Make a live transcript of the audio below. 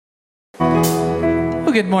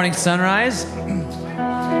Well, good morning, Sunrise.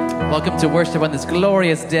 Welcome to worship on this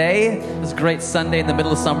glorious day, this great Sunday in the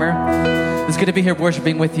middle of summer. It's good to be here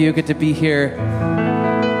worshiping with you. Good to be here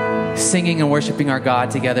singing and worshiping our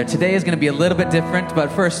God together. Today is going to be a little bit different,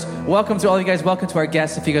 but first, welcome to all you guys. Welcome to our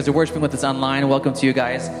guests. If you guys are worshiping with us online, welcome to you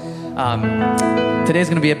guys. Today's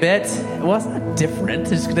going to be a bit, well, it's not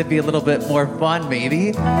different. It's going to be a little bit more fun,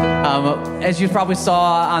 maybe. As you probably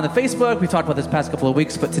saw on the Facebook, we talked about this past couple of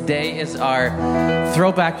weeks, but today is our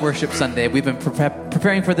Throwback Worship Sunday. We've been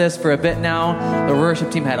preparing for this for a bit now. The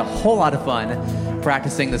worship team had a whole lot of fun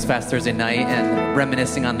practicing this past Thursday night and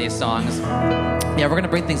reminiscing on these songs. Yeah, we're going to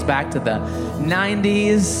bring things back to the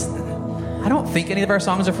 90s. I don't think any of our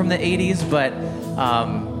songs are from the 80s, but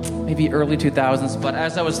maybe early 2000s. But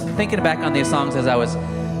as I was thinking back on these songs, as I was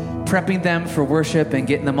prepping them for worship and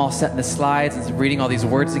getting them all set in the slides and reading all these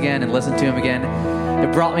words again and listening to them again,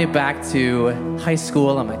 it brought me back to high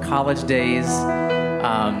school and my college days.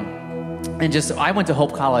 I went to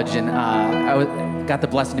Hope College, and got the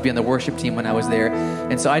blessing to be on the worship team when I was there.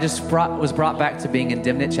 And so I just was brought back to being in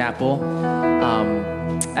Dimnit Chapel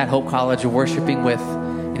at Hope College, worshiping with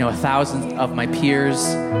 1,000 of my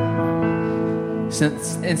peers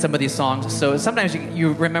in some of these songs. So sometimes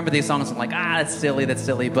you remember these songs and like, that's silly.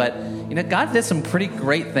 But God did some pretty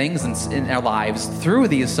great things in our lives through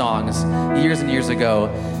these songs years and years ago.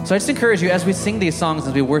 So I just encourage you, as we sing these songs,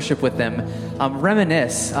 as we worship with them,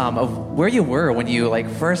 reminisce of where you were when you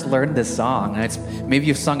first learned this song. And maybe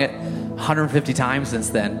you've sung it 150 times since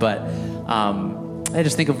then, but I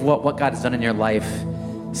just think of what God has done in your life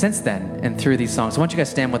since then and through these songs. So why don't you guys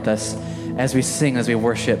stand with us as we sing, as we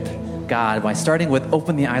worship God, by starting with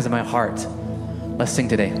Open the Eyes of My Heart. Let's sing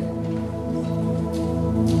today.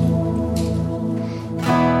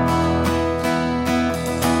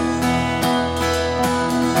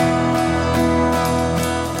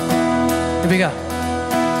 Here we go.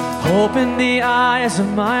 Open the eyes of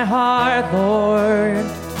my heart, Lord.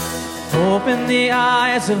 Open the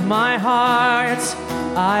eyes of my heart.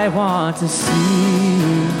 I want to see.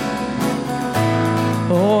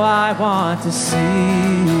 Oh, I want to see.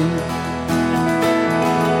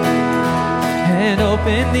 And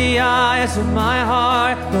open the eyes of my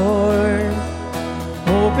heart, Lord.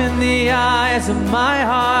 Open the eyes of my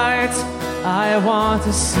heart. I want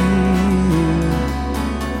to see.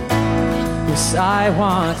 Yes, I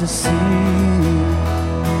want to see.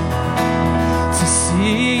 To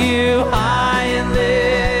see you high and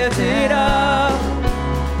lifted up,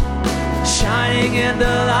 shining in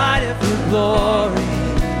the light of your glory.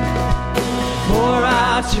 Pour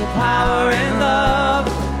out your power and love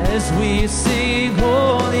as we sing,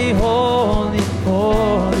 holy, holy,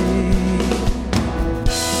 holy.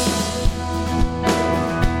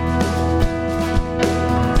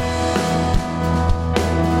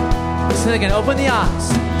 Listen again, open the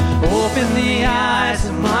eyes. Open the eyes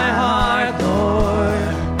of my heart,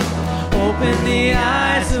 Lord. Open the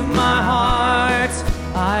eyes of my heart.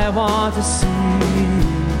 I want to see.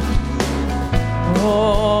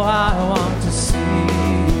 Oh, I want to see.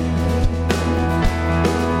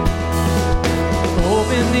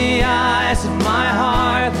 Open the eyes of my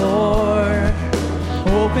heart, Lord.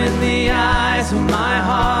 Open the eyes of my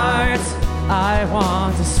heart. I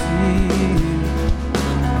want to see.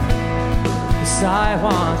 Yes, I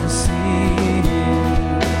want to see.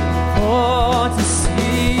 Oh, to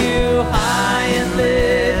see you high and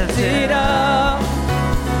lifted up,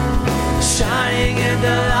 shining in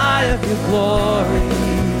the light of your glory.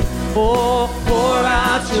 Oh, pour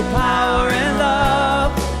out your power and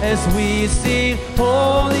love as we sing,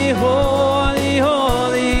 holy, holy,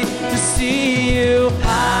 holy. To see you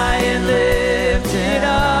high and lifted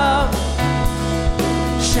up,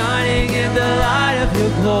 shining in the light of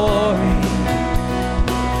your glory.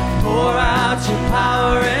 Pour out your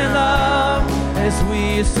power and love as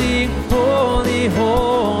we sing, holy,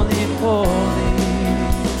 holy, holy.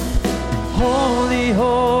 Holy,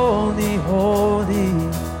 holy, holy.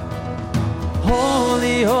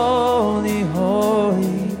 Holy, holy,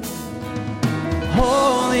 holy.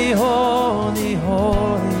 Holy, holy,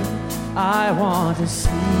 holy. I want to see.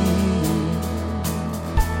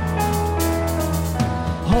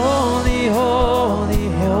 Holy, holy,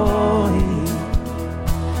 holy.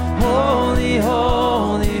 Holy,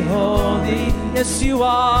 holy, holy. Yes, you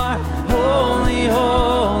are. Holy,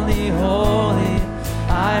 holy, holy.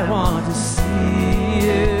 I want to see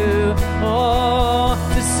you. Oh,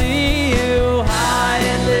 to see you high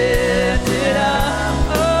and lifted up.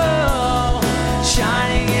 Oh,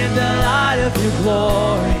 shining in the light of your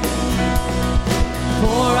glory.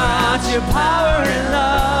 Pour out your power and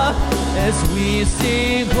love as we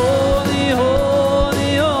sing, holy,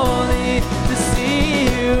 holy, holy.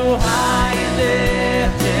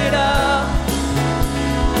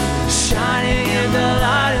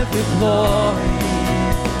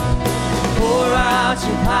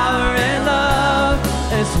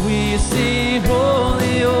 we sing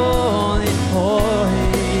holy, holy,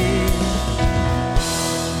 holy.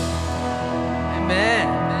 Amen.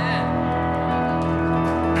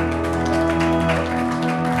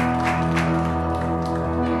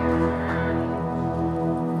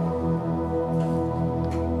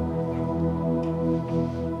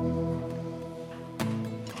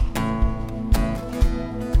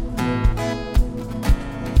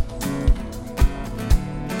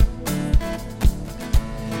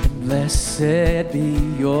 Blessed be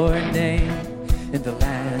your name in the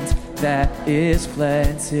land that is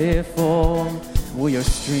plentiful, where your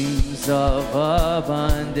streams of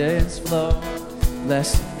abundance flow.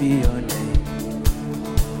 Blessed be your name.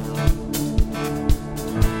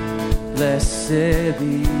 Blessed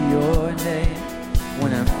be your name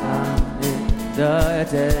when I'm found in the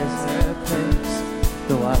desert place.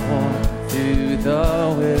 Though I walk through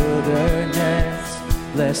the wilderness,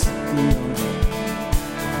 blessed be your name.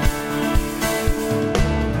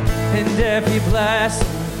 And every blessing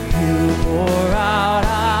you pour out,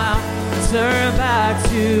 I'll turn back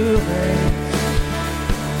to praise.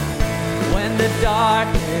 When the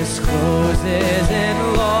darkness closes in,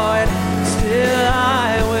 Lord, still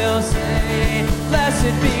I will say,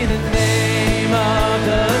 blessed be the name of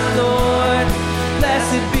the Lord.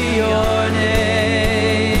 Blessed be your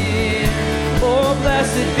name. Oh,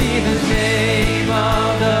 blessed be the name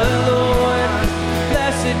of the Lord.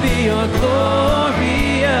 Blessed be your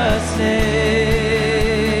glorious name.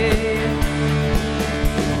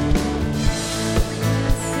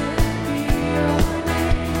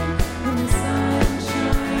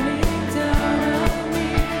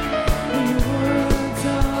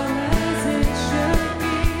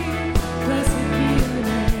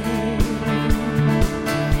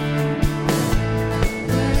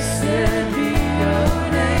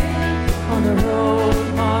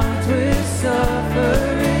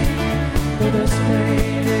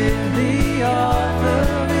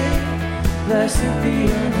 Blessed be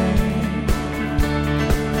your name.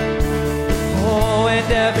 Oh, and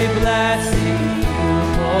every blessing you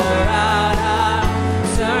pour out, I'll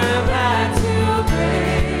turn back to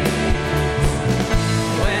praise.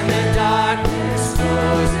 When the darkness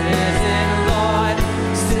closes in, Lord,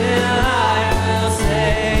 still I will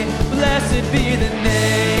say, blessed be the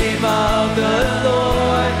name of the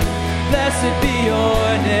Lord. Blessed be your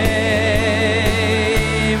name.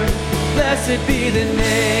 Blessed be the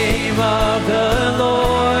name of the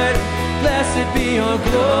Lord. Blessed be your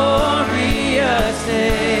glorious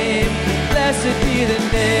name. Blessed be the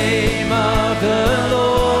name of the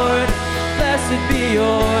Lord. Blessed be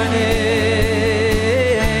your name.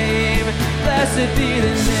 Blessed be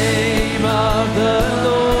the name of the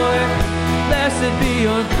Lord. Blessed be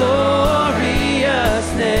your glorious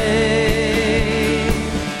name.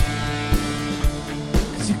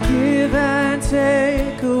 'Cause you give and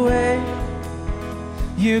take away.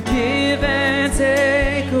 You give and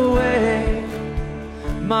take away.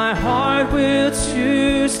 My heart will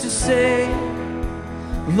choose to say,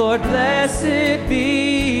 Lord, blessed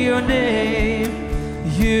be your name.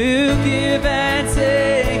 You give and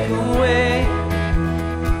take away.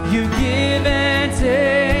 You give and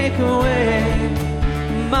take away.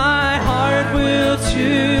 My heart will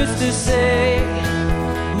choose to say,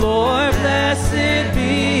 Lord, blessed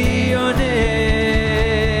be your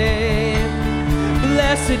name.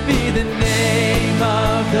 Blessed be the name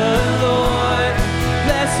of the Lord.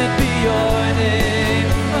 Blessed be your name.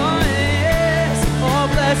 Oh, yes. Oh,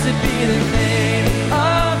 blessed be the name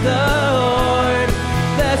of the Lord.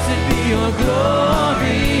 Blessed be your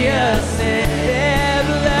glorious name. Yeah,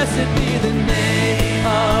 blessed be the name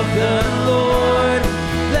of the Lord.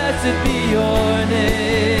 Blessed be your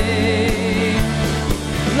name.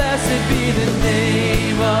 Blessed be the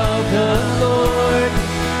name of the Lord.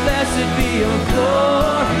 Blessed be your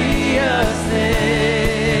glorious name.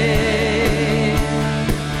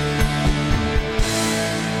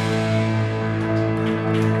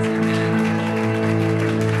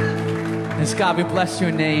 Yes, God, we bless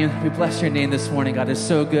your name. We bless your name this morning, God. It's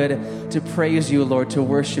so good to praise you, Lord, to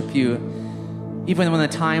worship you. Even when the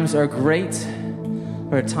times are great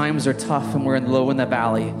or times are tough and we're low in the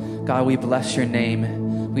valley, God, we bless your name.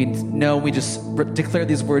 We know we just declare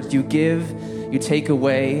these words, you give, you take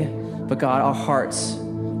away, but God, our hearts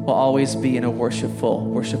will always be in a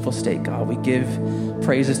worshipful state, God. We give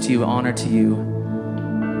praises to you, honor to you.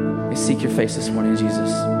 We seek your face this morning,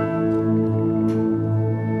 Jesus.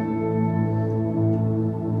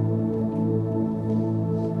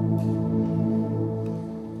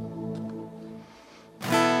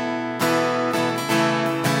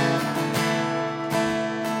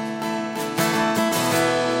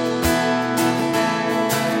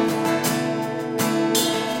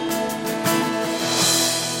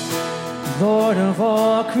 Lord of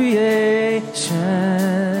all creation,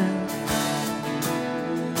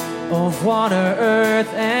 of water, earth,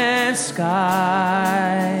 and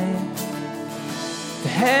sky. The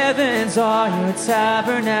heavens are your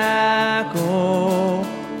tabernacle.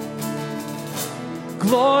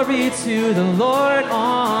 Glory to the Lord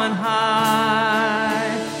on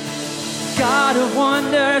high. God of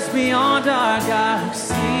wonders beyond our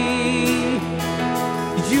galaxy,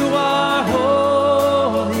 you are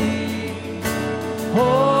holy,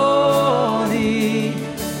 holy.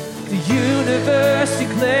 The universe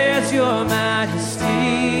declares your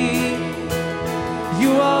majesty.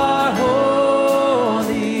 You are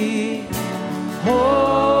holy,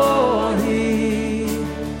 holy,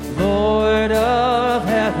 Lord of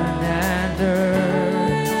heaven and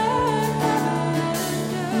earth,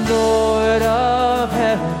 Lord of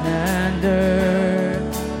heaven and earth.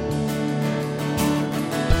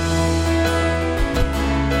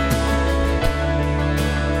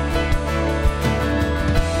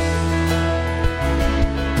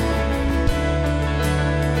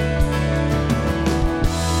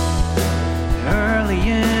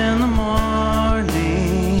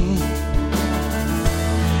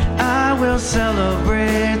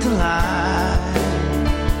 Celebrate the light.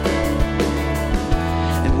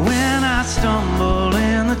 And when I stumble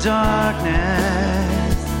in the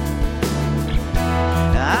darkness,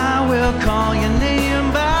 I will call your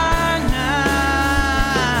name by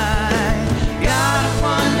night. God of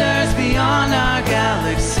wonders beyond our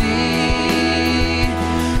galaxy,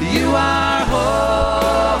 you are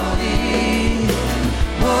holy,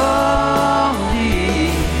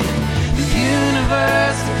 holy. The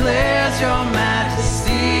universe declares your majesty.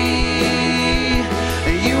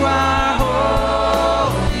 You are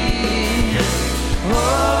holy,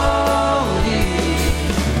 holy,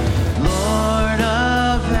 Lord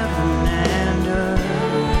of heaven and earth,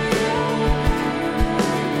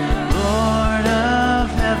 Lord of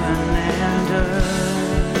heaven and earth.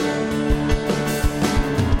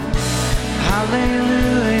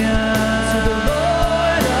 Hallelujah To the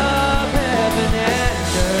Lord of heaven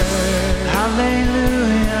and earth.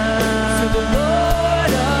 Hallelujah. To the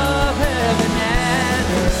Lord of heaven and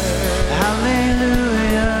earth.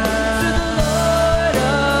 Hallelujah. To the Lord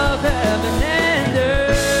of heaven and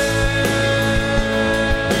earth.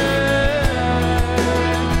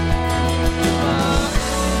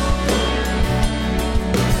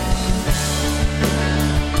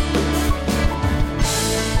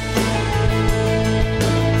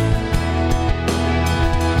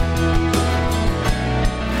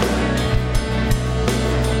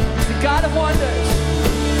 The God of wonders.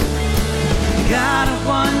 God of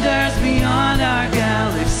wonders beyond our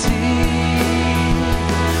galaxy,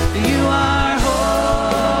 you are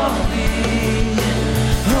holy,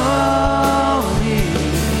 holy.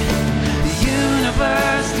 The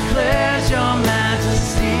universe declares your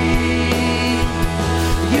majesty.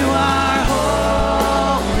 You are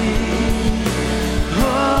holy,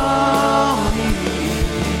 holy.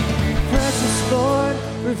 Precious Lord,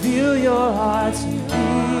 reveal your heart to me.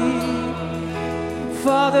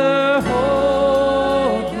 Father,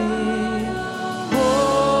 hold me,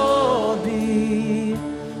 hold me.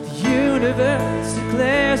 The universe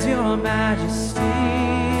declares your majesty.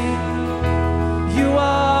 You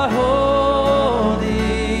are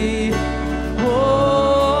holy,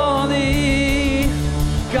 holy.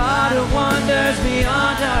 God of wonders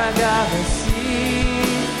beyond our galaxy.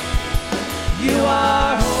 You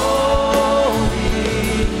are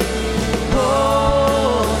holy,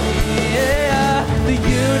 holy, yeah. The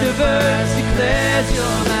universe declares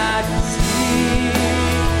your majesty.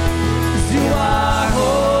 'Cause you are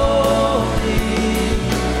holy,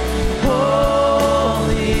 holy.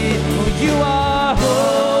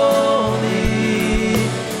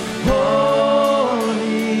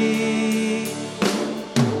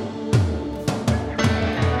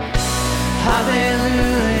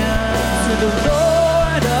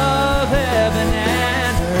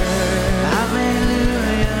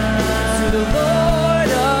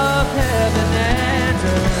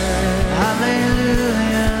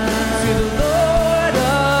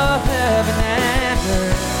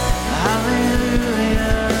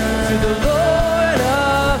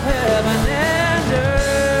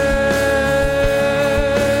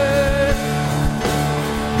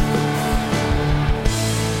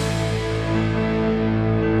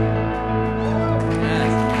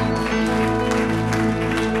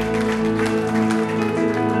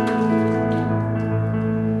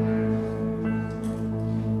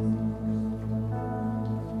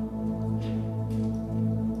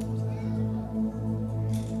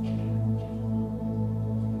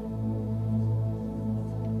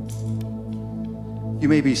 You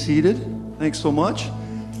may be seated. Thanks so much.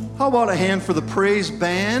 How about a hand for the praise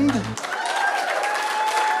band?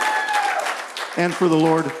 And for the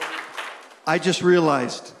Lord. I just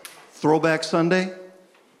realized, Throwback Sunday?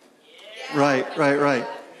 Right.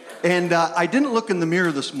 And I didn't look in the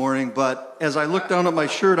mirror this morning, but as I looked down at my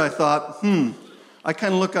shirt, I thought, I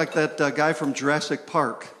kind of look like that guy from Jurassic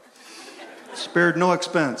Park. Spared no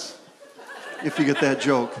expense, if you get that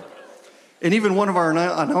joke. And even one of our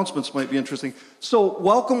announcements might be interesting. So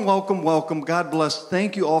welcome. God bless.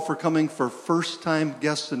 Thank you all for coming, for first-time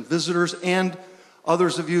guests and visitors, and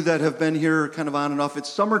others of you that have been here kind of on and off. It's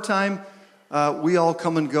summertime. We all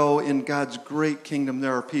come and go in God's great kingdom.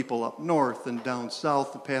 There are people up north and down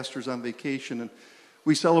south, the pastors on vacation, and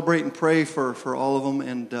we celebrate and pray for all of them.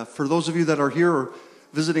 And for those of you that are here or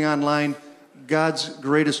visiting online, God's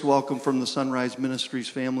greatest welcome from the Sunrise Ministries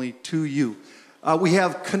family to you. We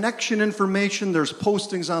have connection information. There's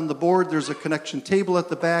postings on the board. There's a connection table at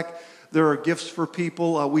the back. There are gifts for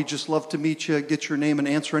people. We just love to meet you, get your name, and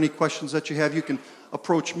answer any questions that you have. You can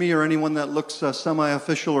approach me or anyone that looks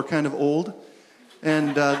semi-official or kind of old.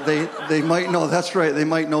 And they might know. That's right. They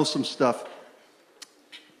might know some stuff.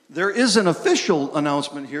 There is an official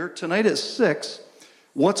announcement here. Tonight at 6,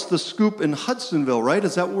 what's the scoop in Hudsonville, right?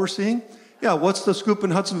 Is that what we're seeing? Yeah, what's the scoop in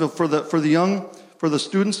Hudsonville for the young, for the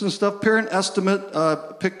students and stuff? Parent estimate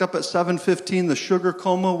picked up at 7:15. The sugar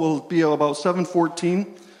coma will be about 7:14.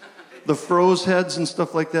 The froze heads and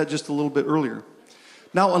stuff like that just a little bit earlier.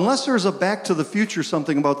 Now, unless there's a Back to the Future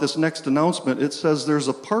something about this next announcement, it says there's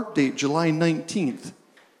a park date, July 19th.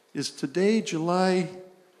 Is today July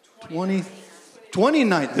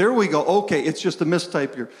 29th? There we go. Okay, it's just a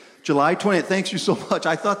mistype here. July 28th. Thanks you so much.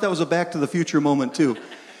 I thought that was a Back to the Future moment, too.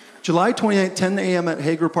 July 28th, 10 a.m. at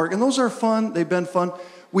Haggai Park. And those are fun. They've been fun.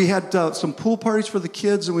 We had some pool parties for the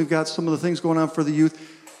kids, and we've got some of the things going on for the youth.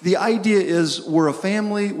 The idea is we're a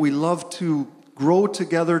family. We love to grow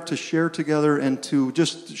together, to share together, and to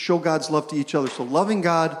just show God's love to each other. So loving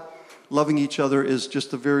God, loving each other is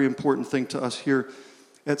just a very important thing to us here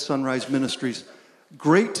at Sunrise Ministries.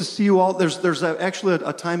 Great to see you all. There's actually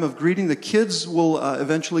a time of greeting. The kids will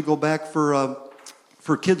eventually go back for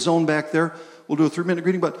Kids Zone back there. We'll do a 3-minute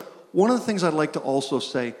greeting. But one of the things I'd like to also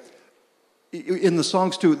say, in the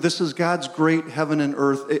songs too, this is God's great heaven and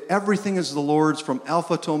earth. Everything is the Lord's from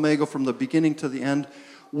Alpha to Omega, from the beginning to the end.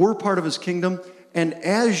 We're part of His kingdom. And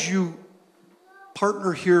as you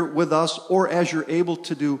partner here with us, or as you're able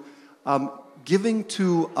to do, giving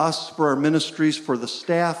to us for our ministries, for the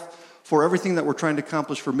staff, for everything that we're trying to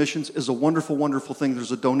accomplish for missions is a wonderful, wonderful thing.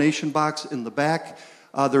 There's a donation box in the back.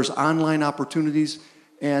 There's online opportunities.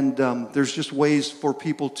 And there's just ways for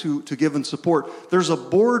people to give and support. There's a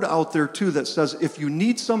board out there, too, that says if you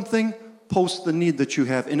need something, post the need that you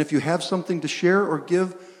have. And if you have something to share or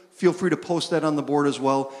give, feel free to post that on the board as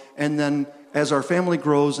well. And then as our family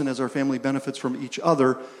grows and as our family benefits from each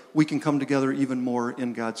other, we can come together even more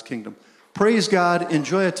in God's kingdom. Praise God.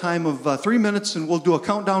 Enjoy a time of 3 minutes, and we'll do a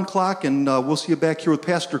countdown clock, and we'll see you back here with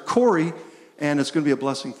Pastor Cory, and it's going to be a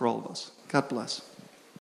blessing for all of us. God bless.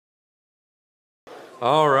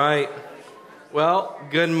 All right. Well,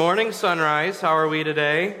 good morning, Sunrise. How are we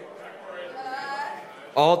today?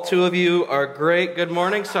 All 2 of you are great. Good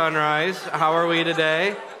morning, Sunrise. How are we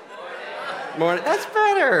today? Morning. That's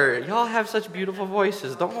better. Y'all have such beautiful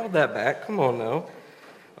voices. Don't hold that back. Come on now.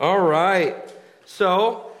 All right.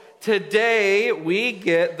 So today we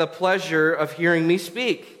get the pleasure of hearing me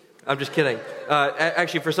speak. I'm just kidding.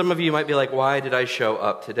 Actually, for some of you, you might be like, why did I show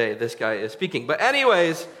up today? This guy is speaking. But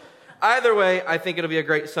anyways, either way, I think it'll be a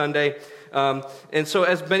great Sunday. And so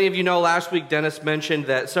as many of you know, last week Dennis mentioned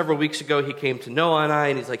that several weeks ago he came to Noah and I,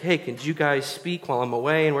 and he's like, hey, can you guys speak while I'm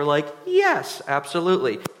away? And we're like, yes,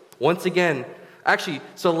 absolutely. Once again, actually,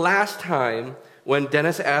 so last time when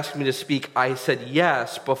Dennis asked me to speak, I said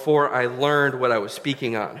yes before I learned what I was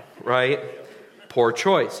speaking on, right? Poor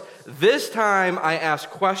choice. This time I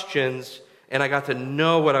asked questions and I got to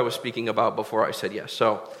know what I was speaking about before I said yes.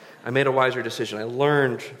 So I made a wiser decision. I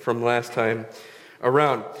learned from last time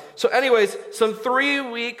around. So anyways, some 3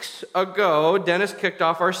 weeks ago, Dennis kicked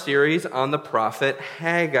off our series on the prophet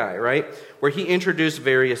Haggai, right? Where he introduced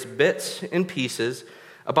various bits and pieces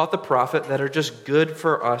about the prophet that are just good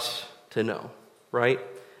for us to know, right?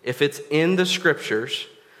 If it's in the scriptures,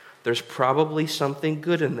 there's probably something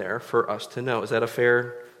good in there for us to know. Is that a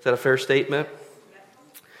fair statement?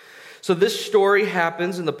 So this story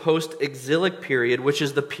happens in the post-exilic period, which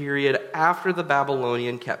is the period after the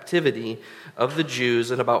Babylonian captivity of the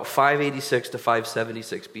Jews in about 586 to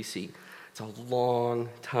 576 BC. It's a long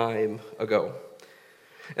time ago.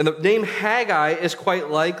 And the name Haggai is quite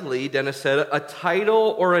likely, Dennis said, a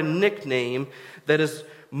title or a nickname that is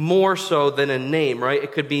more so than a name, right?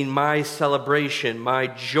 It could be my celebration, my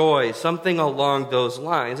joy, something along those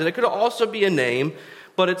lines. And it could also be a name,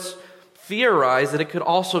 but it's theorized that it could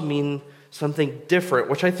also mean something different,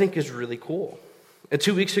 which I think is really cool. And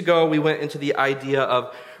 2 weeks ago, we went into the idea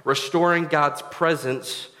of restoring God's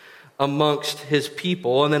presence amongst his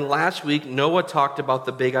people. And then last week, Noah talked about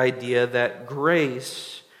the big idea that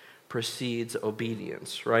grace precedes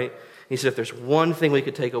obedience, right? He said if there's one thing we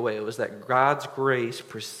could take away, it was that God's grace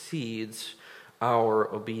precedes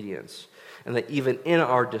our obedience. And that even in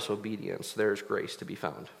our disobedience, there's grace to be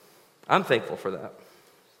found. I'm thankful for that.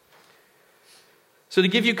 So to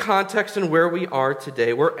give you context on where we are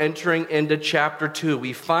today, we're entering into chapter 2.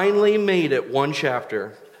 We finally made it one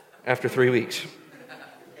chapter after 3 weeks.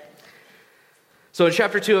 So in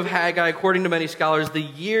chapter 2 of Haggai, according to many scholars, the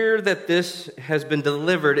year that this has been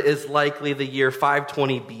delivered is likely the year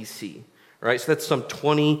 520 BC, right? So that's some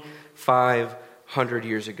 2,500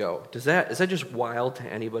 years ago. Is that just wild to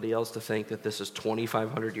anybody else to think that this is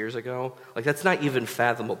 2,500 years ago? Like, that's not even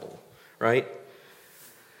fathomable, right?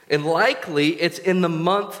 And likely it's in the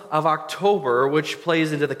month of October, which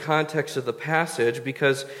plays into the context of the passage,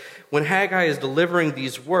 because when Haggai is delivering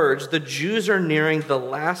these words, the Jews are nearing the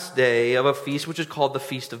last day of a feast which is called the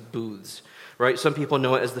Feast of Booths, right? Some people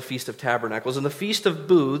know it as the Feast of Tabernacles. And the Feast of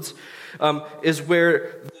Booths is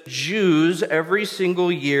where the Jews every single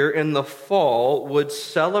year in the fall would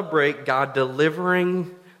celebrate God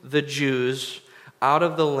delivering the Jews out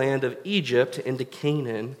of the land of Egypt into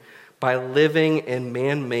Canaan by living in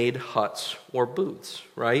man-made huts or booths,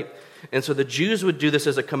 right? And so the Jews would do this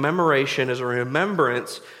as a commemoration, as a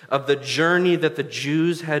remembrance of the journey that the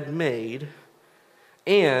Jews had made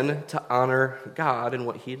and to honor God and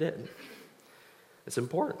what he did. It's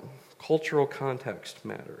important. Cultural context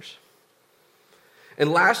matters.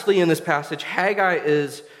 And lastly, in this passage, Haggai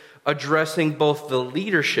is addressing both the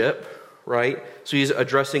leadership, right? So he's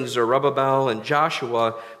addressing Zerubbabel and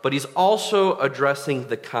Joshua, but he's also addressing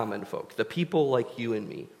the common folk, the people like you and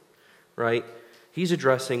me, right? He's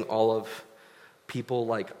addressing all of people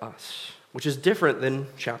like us, which is different than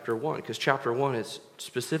chapter 1, because chapter 1 is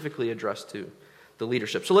specifically addressed to the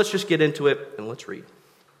leadership. So let's just get into it and let's read.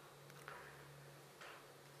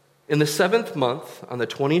 In the 7th month, on the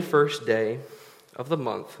 21st day of the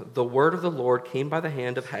month, the word of the Lord came by the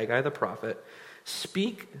hand of Haggai the prophet.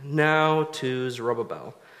 Speak now to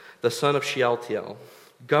Zerubbabel, the son of Shealtiel,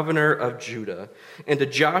 governor of Judah, and to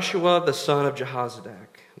Joshua, the son of Jehozadak,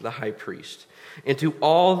 the high priest, and to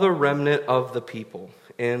all the remnant of the people,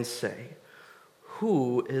 and say,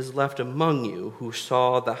 who is left among you who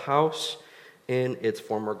saw the house in its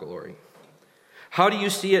former glory? How do you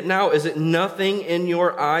see it now? Is it nothing in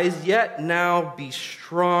your eyes? Yet now be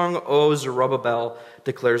strong, O Zerubbabel,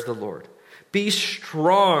 declares the Lord. Be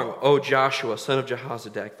strong, O Joshua, son of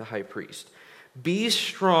Jehozadak, the high priest. Be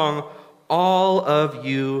strong, all of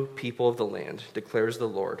you people of the land, declares the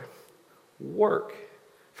Lord. Work,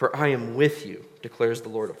 for I am with you, declares the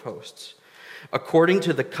Lord of hosts, according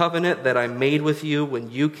to the covenant that I made with you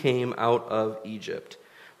when you came out of Egypt.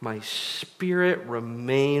 My spirit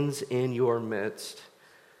remains in your midst.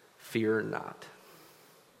 Fear not.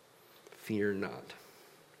 Fear not.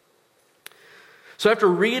 So after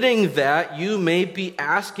reading that, you may be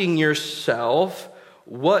asking yourself,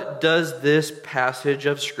 what does this passage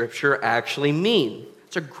of Scripture actually mean?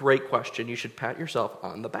 It's a great question. You should pat yourself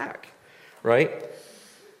on the back, right?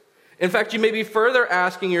 In fact, you may be further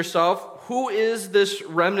asking yourself, who is this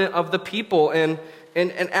remnant of the people? And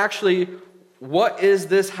actually, what is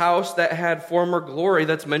this house that had former glory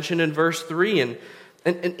that's mentioned in verse 3?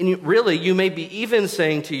 And really, you may be even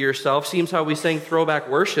saying to yourself, seems how we sang throwback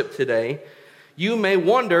worship today, you may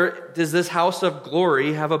wonder, does this house of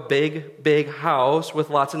glory have a big, big house with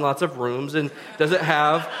lots and lots of rooms? And does it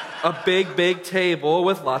have a big, big table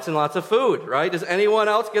with lots and lots of food, right? Does anyone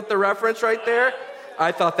else get the reference right there?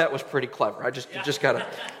 I thought that was pretty clever. I just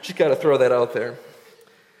gotta throw that out there.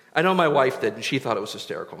 I know my wife did, and she thought it was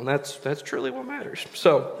hysterical, and that's truly what matters.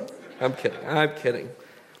 So, I'm kidding.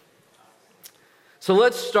 So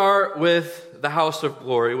let's start with the house of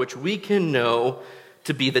glory, which we can know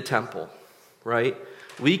to be the temple, right?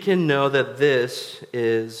 We can know that this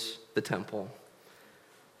is the temple.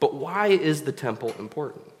 But why is the temple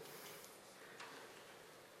important?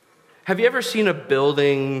 Have you ever seen a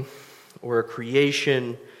building or a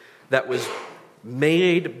creation that was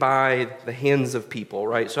made by the hands of people,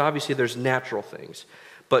 right? So obviously there's natural things,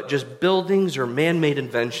 but just buildings or man-made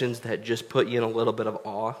inventions that just put you in a little bit of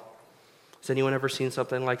awe. Has anyone ever seen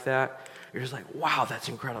something like that? You're just like, wow, that's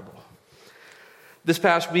incredible. This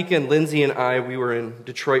past weekend, Lindsay and I, we were in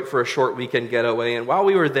Detroit for a short weekend getaway, and while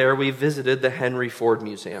we were there, we visited the Henry Ford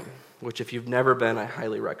Museum, which if you've never been, I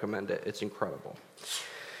highly recommend it. It's incredible.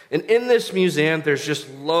 And in this museum, there's just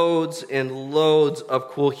loads and loads of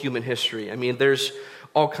cool human history. I mean, there's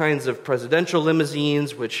all kinds of presidential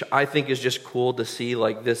limousines, which I think is just cool to see.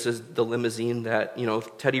 Like, this is the limousine that,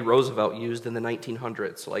 Teddy Roosevelt used in the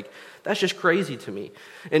 1900s. Like, that's just crazy to me.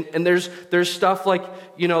 And there's stuff like,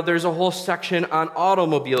 there's a whole section on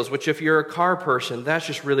automobiles, which if you're a car person, that's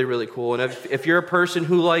just really, really cool. And if you're a person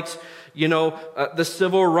who likes, the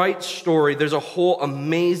civil rights story, there's a whole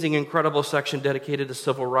amazing, incredible section dedicated to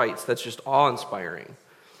civil rights. That's just awe-inspiring.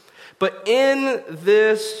 But in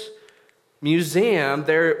this museum,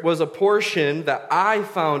 there was a portion that I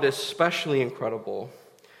found especially incredible.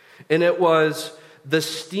 And it was the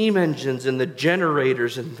steam engines and the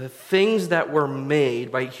generators and the things that were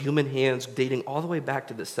made by human hands dating all the way back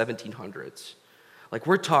to the 1700s. Like,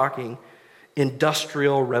 we're talking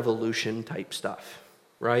industrial revolution type stuff,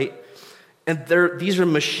 right? And these are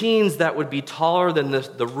machines that would be taller than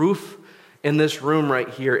the roof in this room right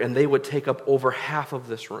here, and they would take up over half of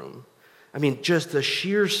this room. I mean, just the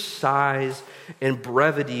sheer size and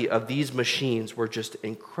brevity of these machines were just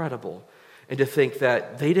incredible. And to think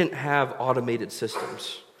that they didn't have automated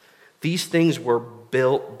systems. These things were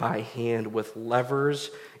built by hand with levers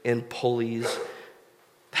and pulleys.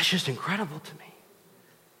 That's just incredible to me.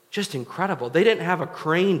 Just incredible. They didn't have a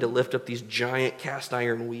crane to lift up these giant cast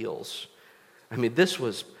iron wheels. I mean, this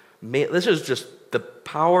is just the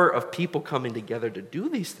power of people coming together to do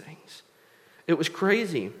these things. It was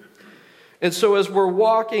crazy. And so as we're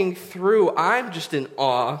walking through, I'm just in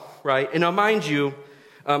awe, right? And now, mind you,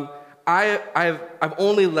 I've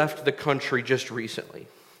only left the country just recently,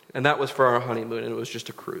 and that was for our honeymoon, and it was just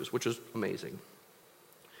a cruise, which was amazing.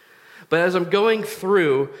 But as I'm going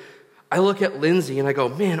through, I look at Lindsay and I go,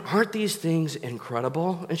 man, aren't these things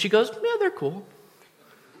incredible? And she goes, yeah, they're cool.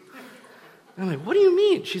 And I'm like, what do you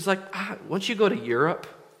mean? She's like, once you go to Europe,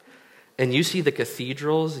 and you see the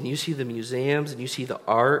cathedrals, and you see the museums, and you see the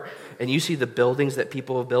art, and you see the buildings that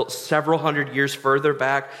people have built several hundred years further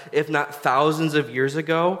back, if not thousands of years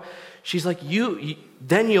ago. She's like,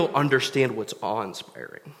 then you'll understand what's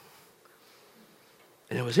awe-inspiring.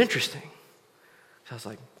 And it was interesting. So I was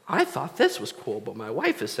like, I thought this was cool, but my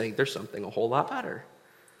wife is saying there's something a whole lot better.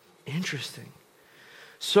 Interesting.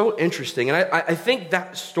 So interesting. And I think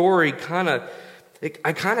that story kind of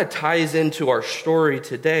ties into our story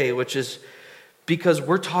today, which is because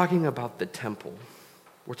we're talking about the temple.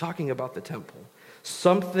 We're talking about the temple.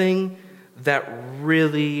 Something that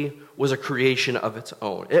really was a creation of its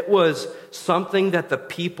own. It was something that the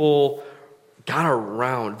people got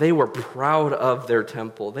around. They were proud of their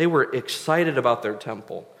temple. They were excited about their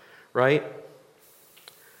temple, right?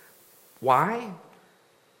 Why?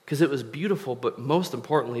 Because it was beautiful, but most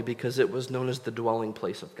importantly, because it was known as the dwelling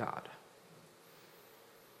place of God.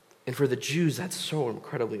 And for the Jews, that's so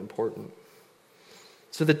incredibly important.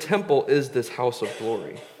 So the temple is this house of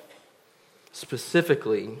glory.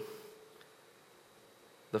 Specifically,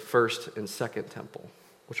 the first and second temple,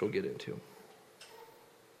 which we'll get into.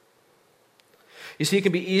 You see, it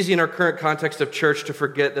can be easy in our current context of church to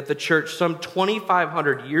forget that the church some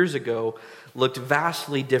 2,500 years ago looked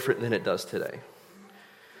vastly different than it does today.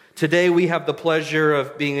 Today, we have the pleasure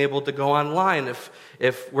of being able to go online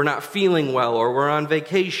if we're not feeling well or we're on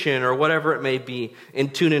vacation or whatever it may be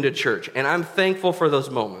and tune into church. And I'm thankful for those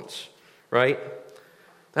moments, right?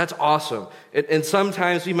 That's awesome. And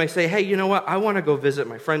sometimes we might say, hey, you know what? I want to go visit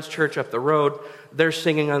my friend's church up the road. They're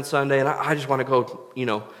singing on Sunday, and I just want to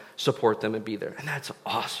go, support them and be there. And that's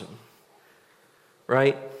awesome,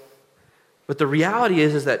 right? But the reality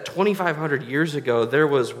is that 2,500 years ago, there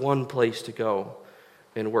was one place to go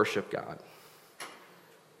and worship God.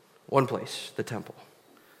 One place, the temple.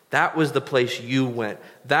 That was the place you went.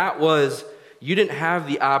 You didn't have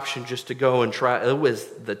the option just to go and try. It was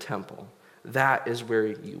the temple. That is where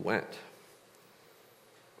you went.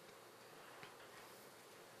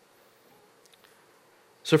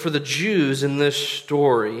 So for the Jews in this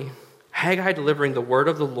story, Haggai delivering the word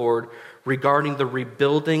of the Lord regarding the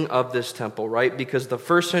rebuilding of this temple, right? Because the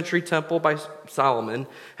first century temple by Solomon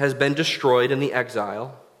has been destroyed in the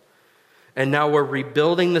exile. And now we're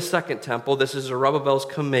rebuilding the second temple. This is Zerubbabel's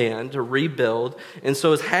command to rebuild. And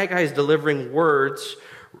so as Haggai is delivering words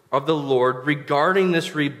of the Lord regarding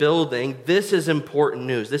this rebuilding, this is important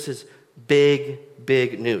news. This is big,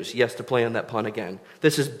 big news. Yes, to play on that pun again.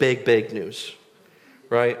 This is big, big news,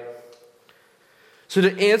 right? So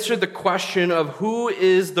to answer the question of who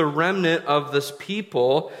is the remnant of this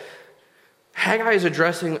people, Haggai is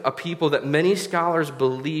addressing a people that many scholars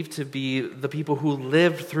believe to be the people who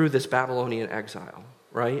lived through this Babylonian exile,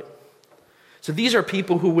 right? So these are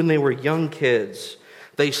people who, when they were young kids,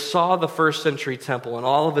 they saw the first century temple and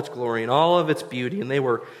all of its glory and all of its beauty, and they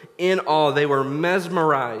were in awe, they were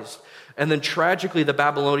mesmerized. And then tragically, the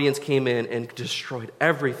Babylonians came in and destroyed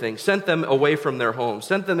everything, sent them away from their homes,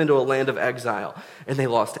 sent them into a land of exile, and they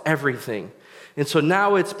lost everything. And so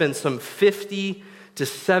now it's been some 50 to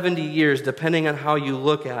 70 years, depending on how you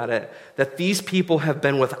look at it, that these people have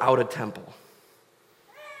been without a temple.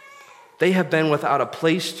 They have been without a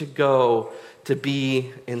place to go to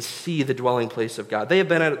be and see the dwelling place of God. They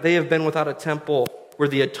have been without a temple where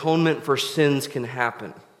the atonement for sins can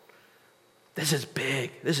happen. This is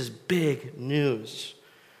big. This is big news.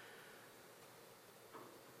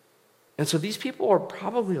 And so these people are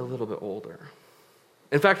probably a little bit older.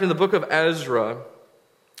 In fact, in the book of Ezra,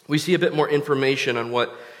 we see a bit more information on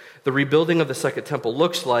what the rebuilding of the second temple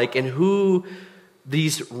looks like and who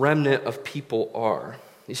these remnant of people are.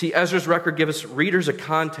 You see, Ezra's record gives us readers a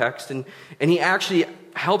context, and he actually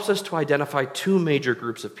helps us to identify two major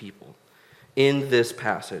groups of people in this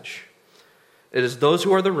passage. It is those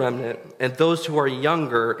who are the remnant and those who are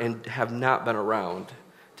younger and have not been around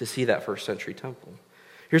to see that first century temple.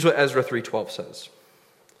 Here's what Ezra 3:12 says.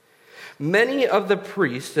 Many of the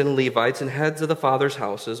priests and Levites and heads of the fathers'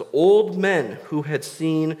 houses, old men who had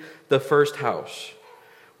seen the first house,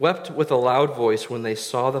 wept with a loud voice when they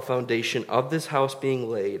saw the foundation of this house being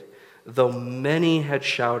laid, though many had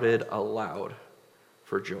shouted aloud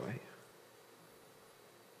for joy.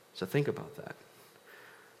 So think about that.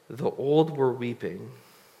 The old were weeping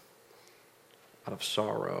out of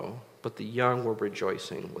sorrow, but the young were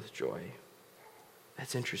rejoicing with joy.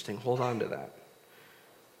 That's interesting. Hold on to that.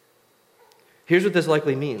 Here's what this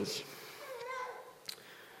likely means.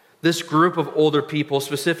 This group of older people,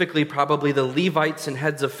 specifically probably the Levites and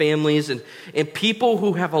heads of families and people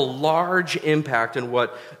who have a large impact in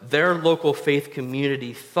what their local faith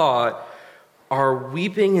community thought, are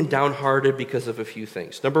weeping and downhearted because of a few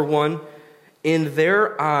things. Number one, in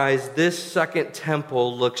their eyes, this second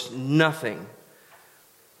temple looks nothing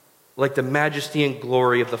like the majesty and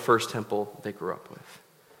glory of the first temple they grew up with.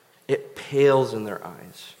 It pales in their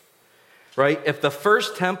eyes, right? If the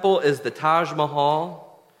first temple is the Taj Mahal,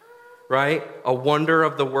 right, a wonder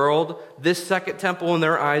of the world, this second temple in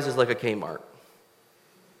their eyes is like a Kmart,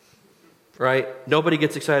 right? Nobody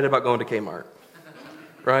gets excited about going to Kmart,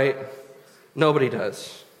 right? Nobody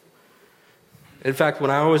does. In fact, when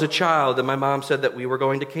I was a child and my mom said that we were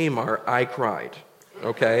going to Kmart, I cried,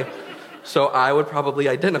 okay? So I would probably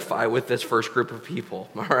identify with this first group of people,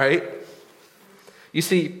 all right? You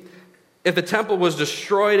see, if the temple was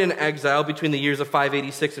destroyed in exile between the years of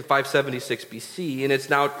 586 and 576 BC, and it's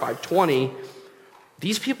now 520,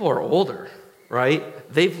 these people are older,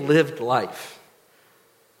 right? They've lived life.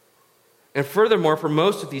 And furthermore, for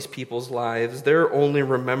most of these people's lives, their only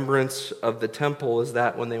remembrance of the temple is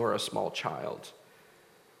that when they were a small child.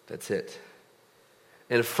 That's it.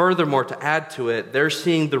 And furthermore, to add to it, they're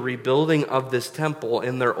seeing the rebuilding of this temple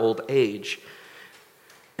in their old age.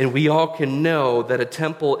 And we all can know that a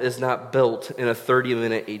temple is not built in a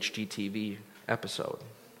 30-minute HGTV episode.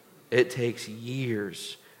 It takes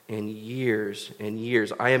years and years and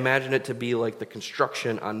years. I imagine it to be like the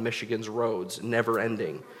construction on Michigan's roads, never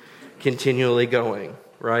ending. Continually going,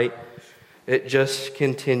 right? It just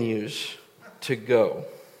continues to go.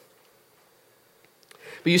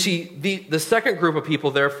 But you see, the second group of people,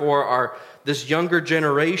 therefore, are this younger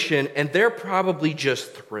generation, and they're probably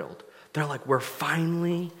just thrilled. They're like, we're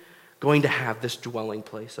finally going to have this dwelling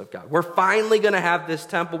place of God. We're finally going to have this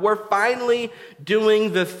temple. We're finally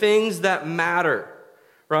doing the things that matter,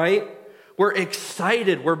 right? We're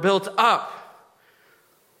excited. We're built up.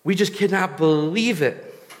 We just cannot believe it.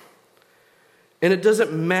 And it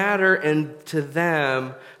doesn't matter to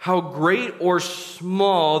them how great or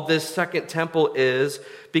small this second temple is,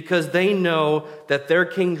 because they know that their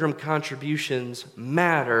kingdom contributions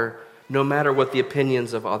matter no matter what the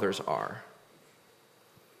opinions of others are.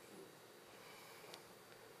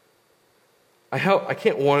 I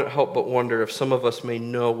can't help but wonder if some of us may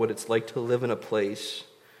know what it's like to live in a place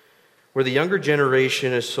where the younger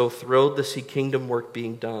generation is so thrilled to see kingdom work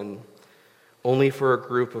being done, only for a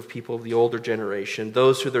group of people of the older generation,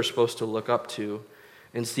 those who they're supposed to look up to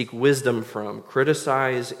and seek wisdom from,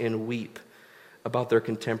 criticize and weep about their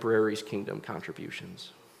contemporaries' kingdom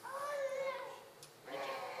contributions.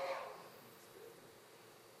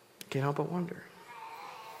 Can't help but wonder.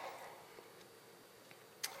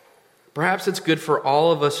 Perhaps it's good for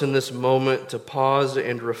all of us in this moment to pause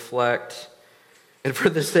and reflect, and for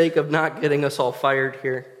the sake of not getting us all fired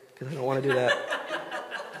here, because I don't want to do that.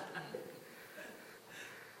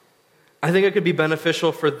 I think it could be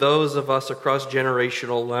beneficial for those of us across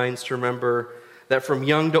generational lines to remember that from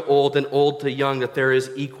young to old and old to young, that there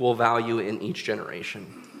is equal value in each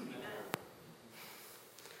generation.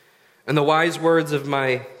 And the wise words of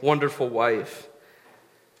my wonderful wife,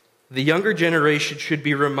 the younger generation should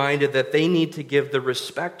be reminded that they need to give the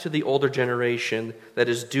respect to the older generation that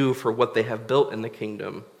is due for what they have built in the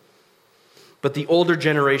kingdom. But the older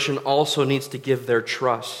generation also needs to give their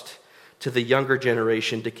trust to the younger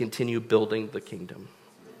generation to continue building the kingdom.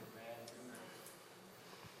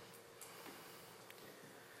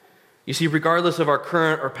 You see, regardless of our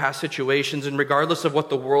current or past situations, and regardless of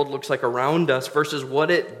what the world looks like around us versus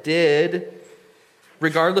what it did,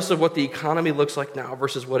 regardless of what the economy looks like now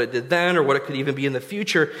versus what it did then or what it could even be in the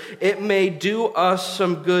future, it may do us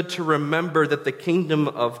some good to remember that the kingdom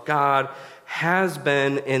of God has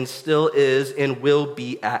been and still is and will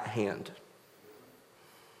be at hand.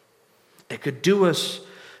 It could do us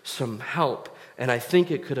some help, and I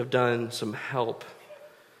think it could have done some help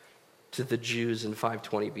to the Jews in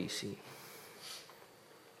 520 BC.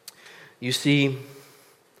 You see,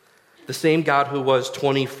 the same God who was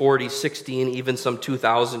 20, 40, 60, and even some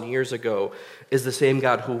 2,000 years ago is the same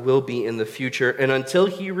God who will be in the future. And until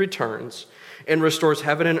he returns and restores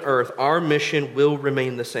heaven and earth, our mission will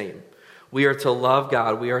remain the same. We are to love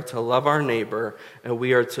God, we are to love our neighbor, and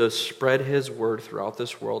we are to spread his word throughout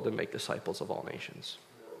this world and make disciples of all nations.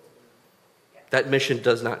 That mission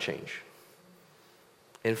does not change.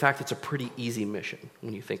 In fact, it's a pretty easy mission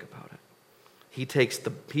when you think about it. He takes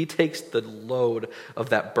the load of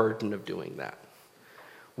that burden of doing that.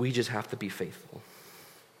 We just have to be faithful.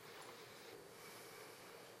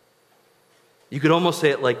 You could almost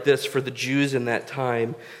say it like this: for the Jews in that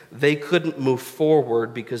time, they couldn't move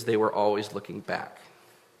forward because they were always looking back.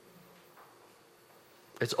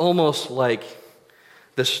 It's almost like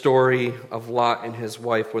the story of Lot and his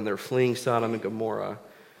wife when they're fleeing Sodom and Gomorrah.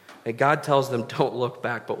 And God tells them, don't look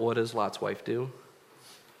back, but what does Lot's wife do?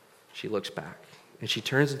 She looks back, and she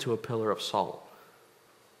turns into a pillar of salt.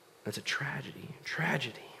 That's a tragedy.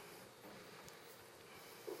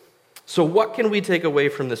 So what can we take away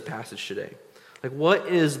from this passage today? Like, what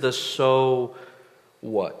is the so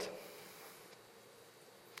what?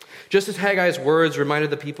 Just as Haggai's words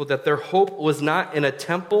reminded the people that their hope was not in a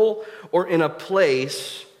temple or in a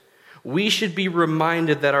place, we should be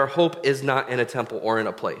reminded that our hope is not in a temple or in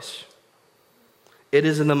a place. It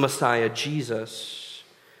is in the Messiah, Jesus,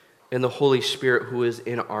 and the Holy Spirit who is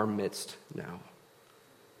in our midst now.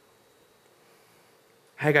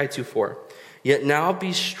 Haggai 2:4. Yet now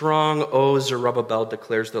be strong, O Zerubbabel,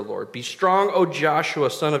 declares the Lord. Be strong, O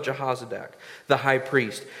Joshua, son of Jehozadak, the high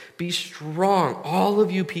priest. Be strong, all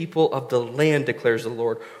of you people of the land, declares the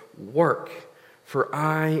Lord. Work, for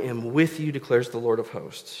I am with you, declares the Lord of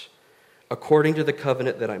hosts. According to the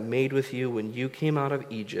covenant that I made with you when you came out of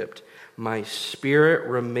Egypt, my spirit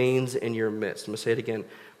remains in your midst. I'm going to say it again.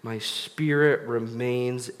 My spirit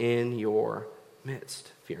remains in your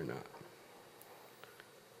midst. Fear not.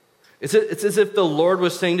 It's as if the Lord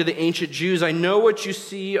was saying to the ancient Jews, I know what you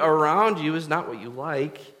see around you is not what you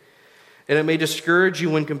like, and it may discourage you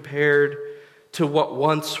when compared to what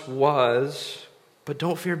once was, but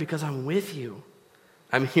don't fear because I'm with you.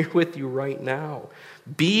 I'm here with you right now.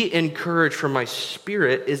 Be encouraged, for my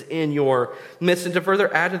spirit is in your midst. And to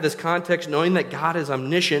further add to this context, knowing that God is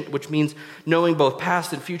omniscient, which means knowing both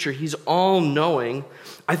past and future, he's all-knowing,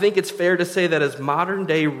 I think it's fair to say that as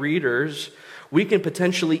modern-day readers, we can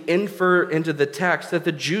potentially infer into the text that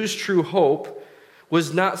the Jews' true hope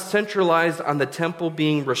was not centralized on the temple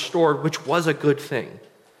being restored, which was a good thing.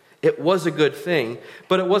 It was a good thing,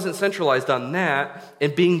 but it wasn't centralized on that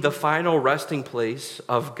and being the final resting place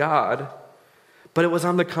of God, but it was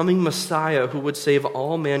on the coming Messiah who would save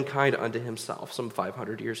all mankind unto himself some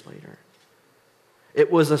 500 years later. It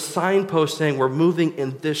was a signpost saying we're moving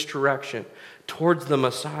in this direction towards the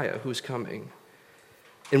Messiah who's coming.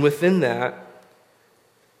 And within that,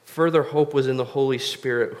 further hope was in the Holy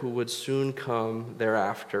Spirit who would soon come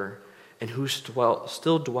thereafter and who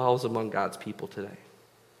still dwells among God's people today.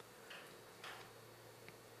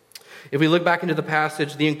 If we look back into the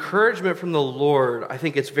passage, the encouragement from the Lord, I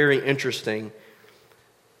think it's very interesting.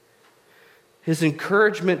 His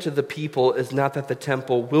encouragement to the people is not that the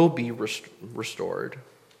temple will be restored.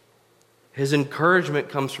 His encouragement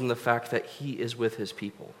comes from the fact that he is with his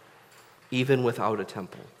people, even without a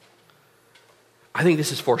temple. I think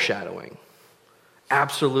this is foreshadowing,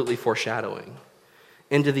 absolutely foreshadowing,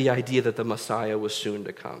 into the idea that the Messiah was soon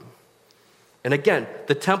to come. And again,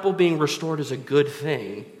 the temple being restored is a good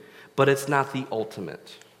thing, but it's not the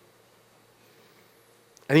ultimate.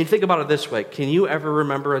 I mean, think about it this way. Can you ever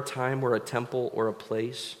remember a time where a temple or a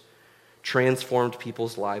place transformed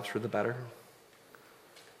people's lives for the better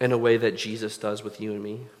in a way that Jesus does with you and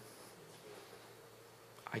me?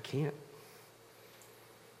 I can't.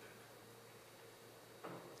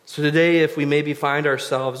 So today, if we maybe find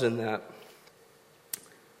ourselves in that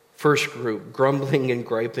first group, grumbling and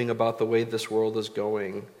griping about the way this world is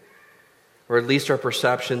going, or at least our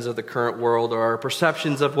perceptions of the current world, or our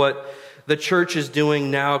perceptions of what the church is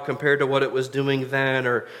doing now compared to what it was doing then,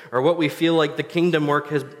 or what we feel like the kingdom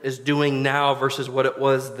work is doing now versus what it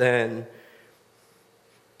was then,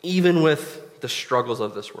 even with the struggles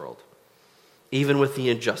of this world, even with the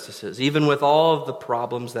injustices, even with all of the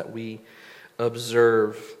problems that we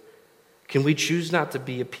observe, can we choose not to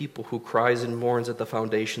be a people who cries and mourns at the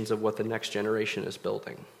foundations of what the next generation is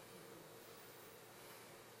building?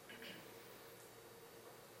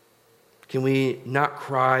 Can we not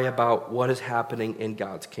cry about what is happening in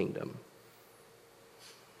God's kingdom,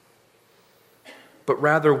 but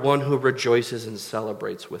rather one who rejoices and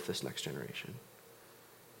celebrates with this next generation?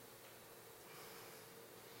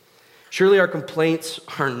 Surely our complaints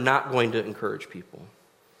are not going to encourage people.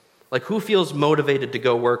 Like, who feels motivated to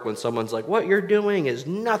go work when someone's like, what you're doing is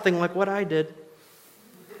nothing like what I did?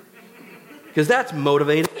 Because that's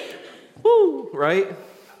motivating. Woo, right?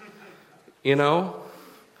 You know,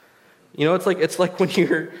 it's like when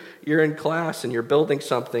you're in class and you're building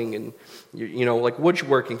something, and like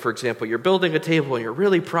woodworking, for example. You're building a table and you're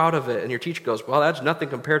really proud of it, and your teacher goes, well, that's nothing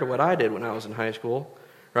compared to what I did when I was in high school,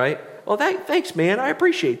 right? Well, thanks, man. I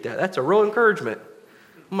appreciate that. That's a real encouragement.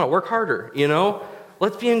 I'm going to work harder,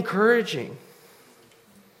 Let's be encouraging.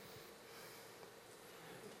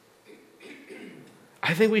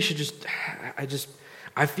 I think we should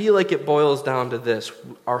I feel like it boils down to this.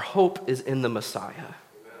 Our hope is in the Messiah.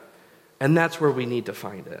 And that's where we need to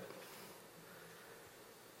find it.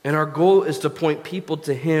 And our goal is to point people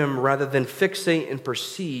to him rather than fixate and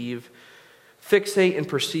perceive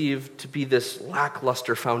to be this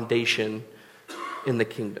lackluster foundation in the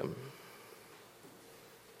kingdom.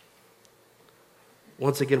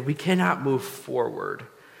 Once again, we cannot move forward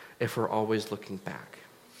if we're always looking back.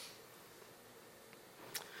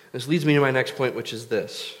 This leads me to my next point, which is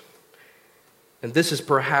this. And this is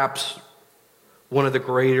perhaps one of the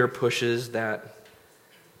greater pushes that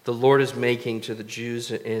the Lord is making to the Jews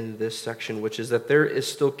in this section, which is that there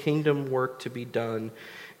is still kingdom work to be done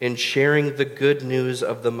in sharing the good news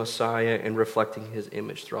of the Messiah and reflecting his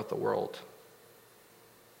image throughout the world.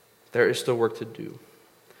 There is still work to do.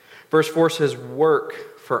 Verse 4 says,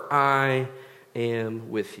 work, for I am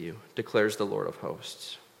with you, declares the Lord of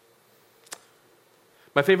hosts.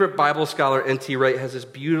 My favorite Bible scholar, N.T. Wright, has this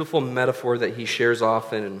beautiful metaphor that he shares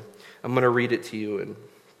often, and I'm going to read it to you. And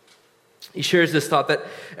he shares this thought that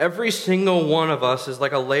every single one of us is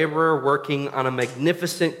like a laborer working on a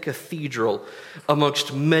magnificent cathedral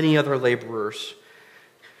amongst many other laborers.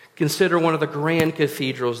 Consider one of the grand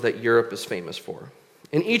cathedrals that Europe is famous for.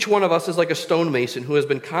 And each one of us is like a stonemason who has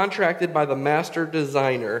been contracted by the master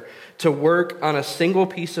designer to work on a single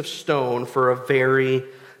piece of stone for a very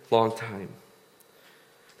long time.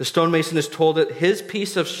 The stonemason is told that his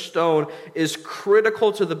piece of stone is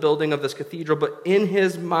critical to the building of this cathedral, but in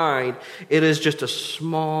his mind, it is just a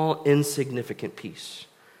small, insignificant piece.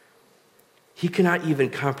 He cannot even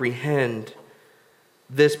comprehend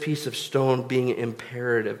this piece of stone being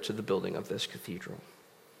imperative to the building of this cathedral.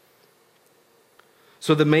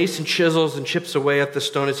 So the mason chisels and chips away at the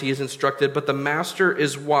stone as he is instructed, but the master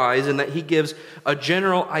is wise in that he gives a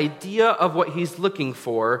general idea of what he's looking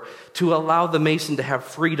for to allow the mason to have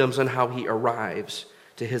freedoms on how he arrives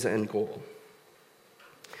to his end goal.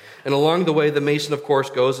 And along the way, the mason, of course,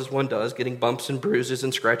 goes as one does, getting bumps and bruises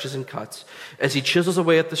and scratches and cuts, as he chisels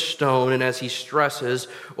away at the stone and as he stresses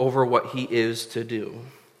over what he is to do.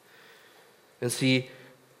 And see,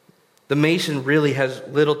 the mason really has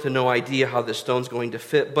little to no idea how this stone's going to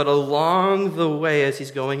fit, but along the way, as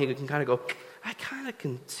he's going, he can kind of go, I kind of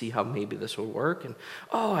can see how maybe this will work, and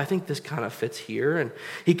I think this kind of fits here, and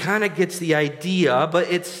he kind of gets the idea,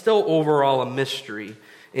 but it's still overall a mystery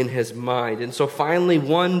in his mind. And so finally,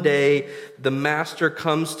 one day, the master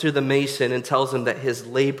comes to the mason and tells him that his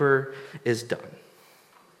labor is done.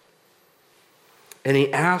 And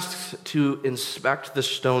he asks to inspect the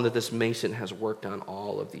stone that this mason has worked on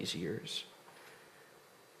all of these years.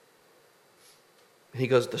 He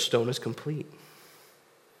goes, the stone is complete.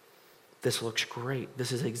 This looks great.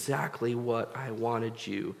 This is exactly what I wanted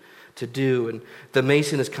you to do. And the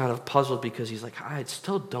mason is kind of puzzled because he's like, I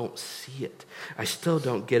still don't see it. I still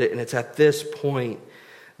don't get it. And it's at this point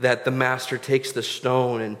that the master takes the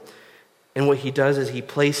stone and And what he does is he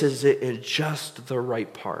places it in just the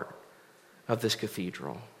right part of this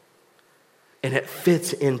cathedral. And it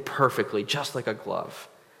fits in perfectly, just like a glove.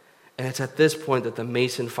 And it's at this point that the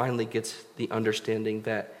mason finally gets the understanding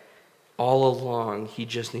that all along he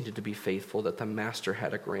just needed to be faithful, that the master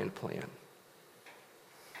had a grand plan.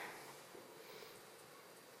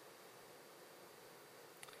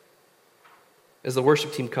 As the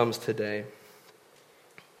worship team comes today,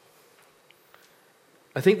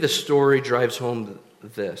 I think the story drives home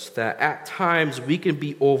this, that at times we can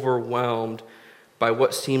be overwhelmed by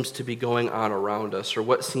what seems to be going on around us, or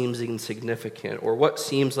what seems insignificant, or what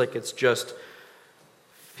seems like it's just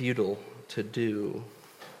futile to do.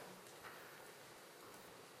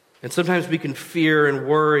 And sometimes we can fear and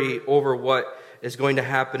worry over what is going to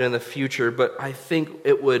happen in the future, but I think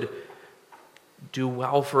it would do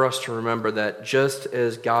well for us to remember that just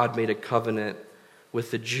as God made a covenant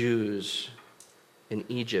with the Jews in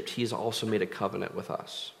Egypt, he's also made a covenant with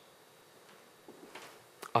us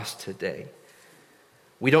today.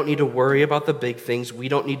 We don't need to worry about the big things. We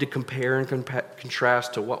don't need to compare and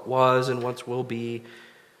contrast to what was and what will be.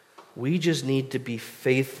 We just need to be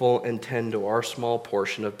faithful and tend to our small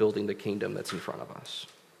portion of building the kingdom that's in front of us.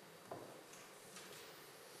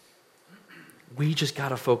 We just got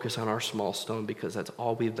to focus on our small stone because that's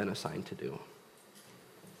all we've been assigned to do.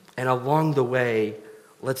 And along the way,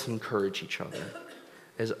 let's encourage each other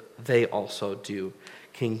as they also do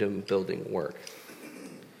kingdom building work.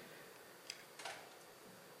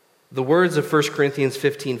 The words of 1 Corinthians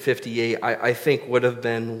 15:58, I think would have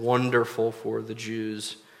been wonderful for the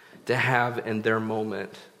Jews to have in their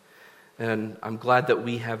moment. And I'm glad that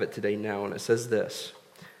we have it today now. And it says this,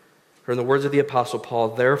 from the words of the Apostle Paul,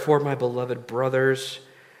 "Therefore, my beloved brothers,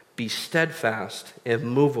 be steadfast,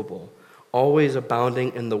 immovable, always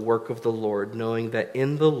abounding in the work of the Lord, knowing that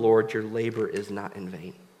in the Lord your labor is not in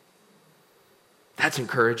vain." That's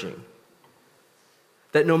encouraging.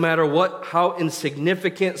 That no matter how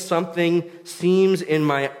insignificant something seems in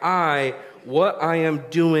my eye, what I am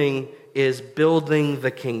doing is building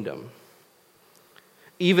the kingdom.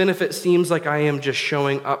 Even if it seems like I am just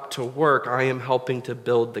showing up to work, I am helping to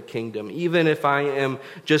build the kingdom. Even if I am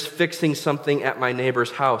just fixing something at my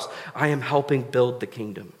neighbor's house, I am helping build the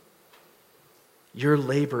kingdom. Your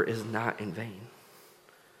labor is not in vain.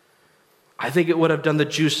 I think it would have done the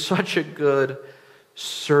Jews such a good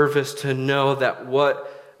service to know that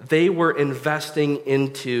what they were investing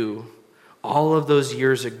into all of those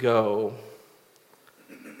years ago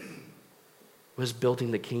was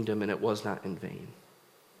building the kingdom, and it was not in vain.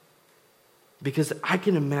 Because I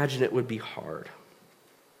can imagine it would be hard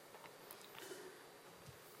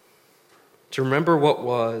to remember what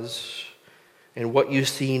was and what you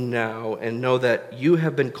see now, and know that you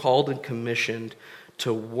have been called and commissioned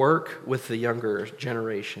to work with the younger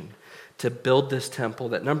generation to build this temple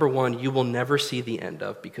that, number one, you will never see the end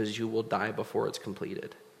of because you will die before it's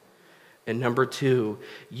completed. And number two,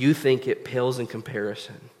 you think it pales in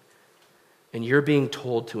comparison. And you're being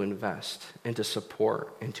told to invest and to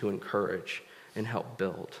support and to encourage and help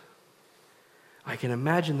build. I can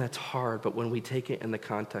imagine that's hard, but when we take it in the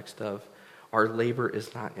context of our labor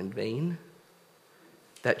is not in vain,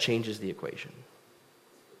 that changes the equation.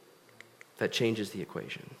 That changes the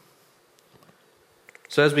equation.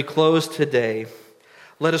 So as we close today,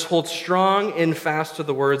 let us hold strong and fast to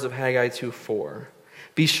the words of Haggai 2:4.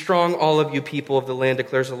 "Be strong, all of you people of the land,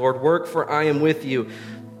 declares the Lord. Work, for I am with you,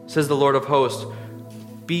 says the Lord of hosts.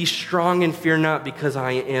 Be strong and fear not, because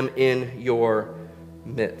I am in your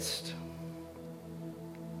midst."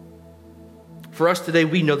 For us today,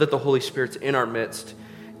 we know that the Holy Spirit's in our midst,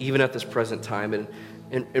 even at this present time.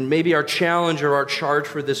 And maybe our challenge or our charge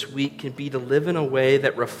for this week can be to live in a way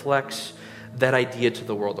that reflects that idea to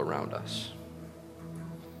the world around us.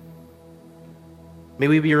 May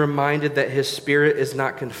we be reminded that His Spirit is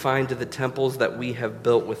not confined to the temples that we have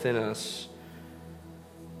built within us,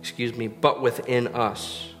 but within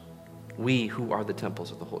us, we who are the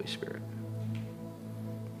temples of the Holy Spirit.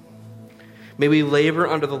 May we labor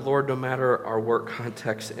under the Lord no matter our work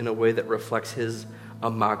context in a way that reflects His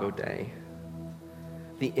imago Dei,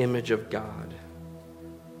 the image of God.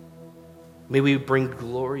 May we bring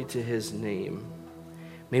glory to His name.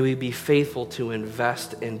 May we be faithful to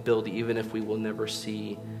invest and build even if we will never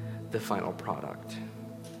see the final product.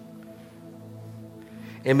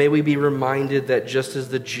 And may we be reminded that just as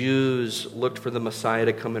the Jews looked for the Messiah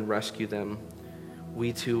to come and rescue them,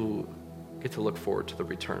 we too get to look forward to the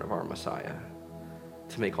return of our Messiah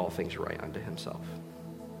to make all things right unto Himself.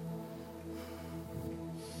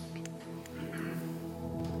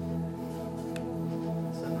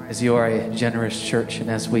 As you are a generous church,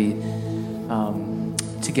 and as we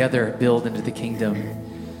together build into the kingdom.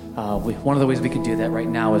 One of the ways we can do that right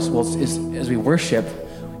now is as we worship,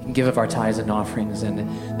 we can give of our tithes and offerings, and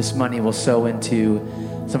this money will sow into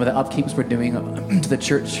some of the upkeeps we're doing to the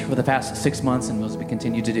church for the past 6 months, and as we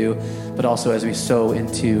continue to do, but also as we sow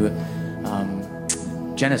into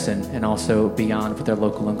Jenison and also beyond for their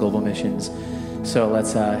local and global missions. So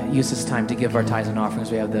let's use this time to give our tithes and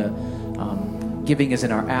offerings. We have the giving is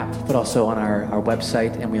in our app, but also on our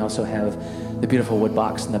website, and we also have the beautiful wood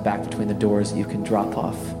box in the back between the doors that you can drop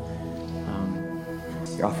off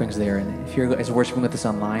your offerings there. And if you're worshiping with us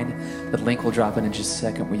online, the link will drop in just a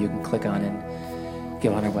second where you can click on and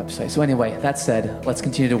give on our website. So anyway, that said, let's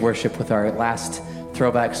continue to worship with our last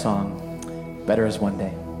throwback song, Better Is One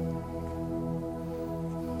Day.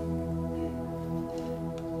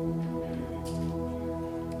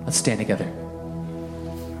 Let's stand together.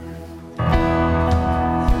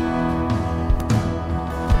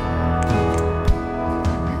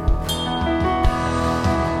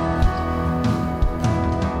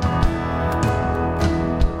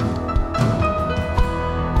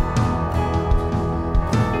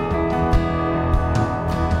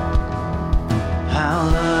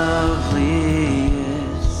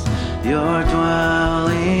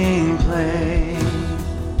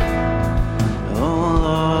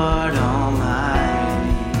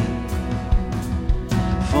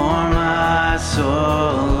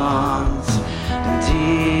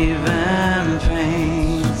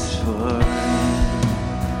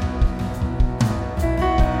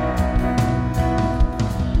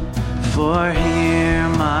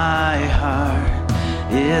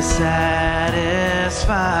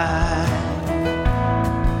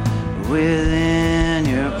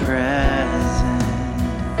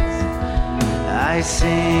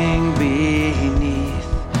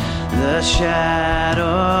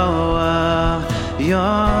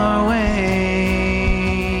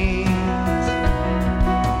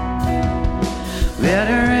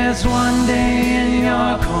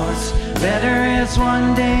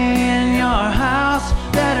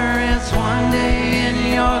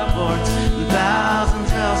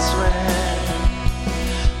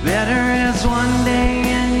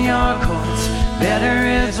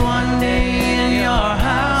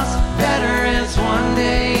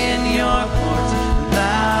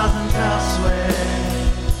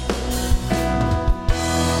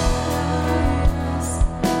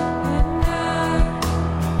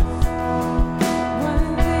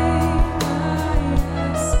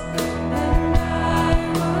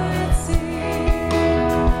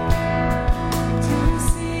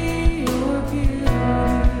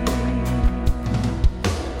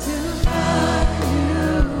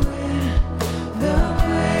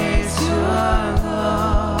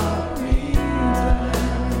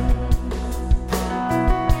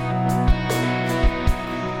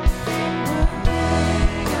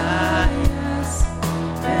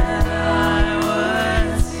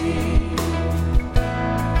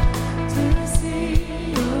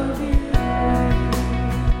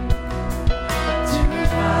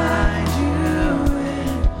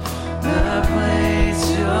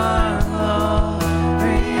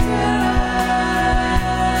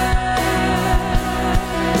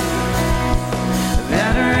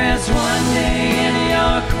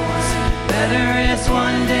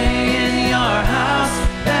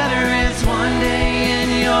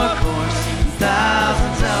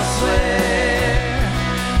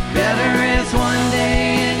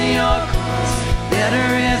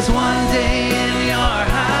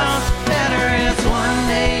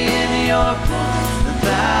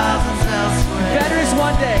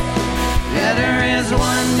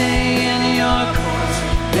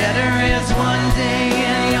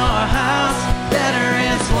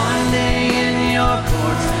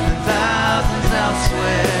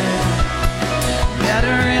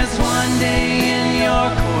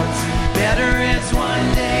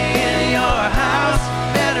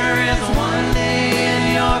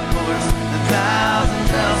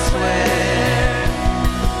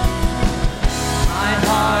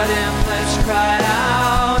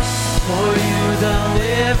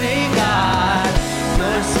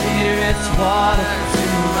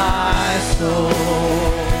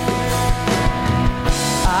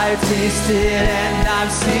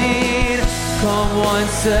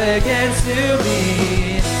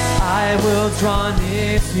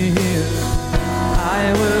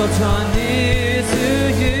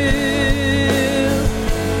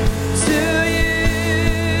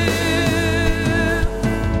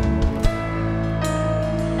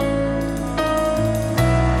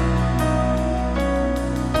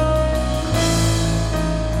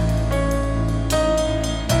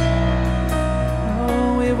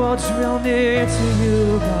 real near to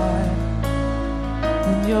you, God,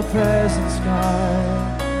 in your presence, God.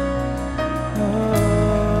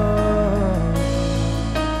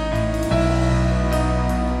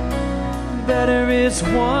 Better is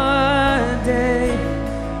one day,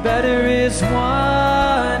 better is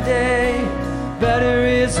one day, better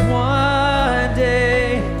is one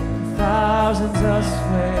day, thousands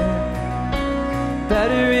elsewhere.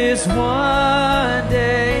 Better is one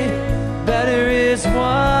day, better is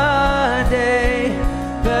one day,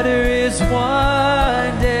 better is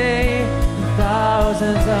one day,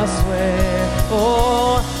 thousands elsewhere.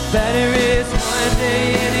 Oh, better is one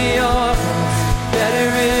day in your house, better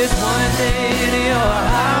is one day in your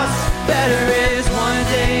house, better is one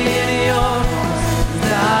day in your house,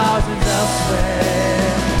 thousands elsewhere.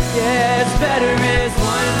 Yes, better is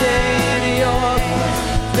one day in your house,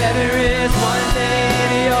 better is one day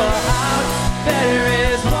in your house, better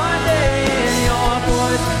is one day in your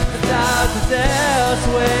voice, thousands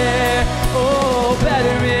elsewhere. Oh,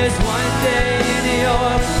 better is one day in your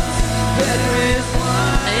house, better is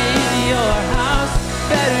one day in your house,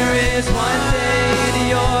 better is one day in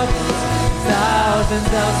your house,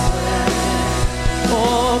 thousands elsewhere.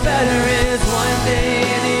 Oh, better is one day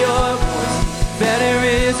in your voice, better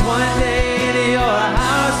is one day in your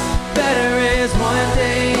house, better is one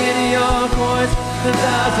day in your voice, the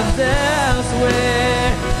thousands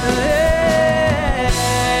elsewhere. Yes.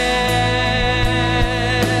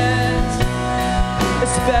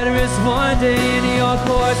 It's better is one day in your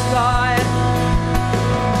courts, God,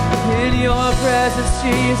 in your presence,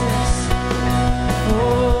 Jesus.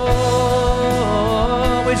 Oh,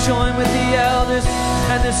 we join with the elders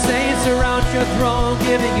and the saints around your throne,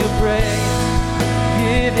 giving you praise,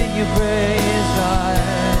 God.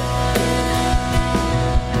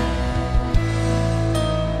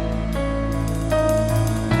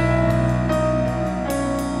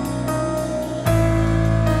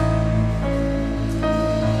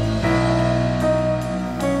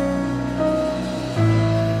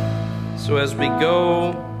 So as we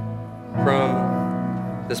go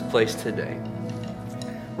from this place today,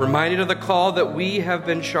 reminded of the call that we have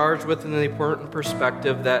been charged with in the important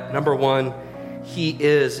perspective that, number one, He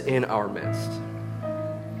is in our midst.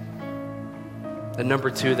 And number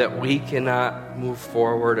two, that we cannot move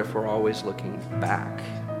forward if we're always looking back.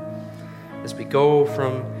 As we go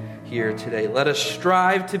from here today, let us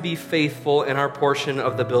strive to be faithful in our portion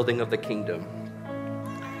of the building of the kingdom.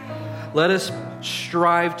 Let us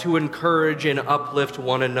strive to encourage and uplift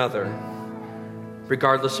one another,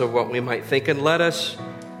 regardless of what we might think. And let us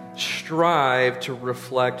strive to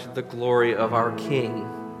reflect the glory of our King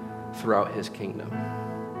throughout His kingdom.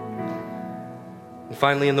 And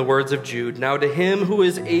finally, in the words of Jude, now to Him who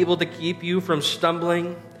is able to keep you from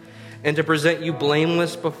stumbling and to present you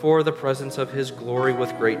blameless before the presence of His glory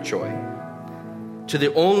with great joy, to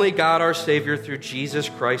the only God our Savior through Jesus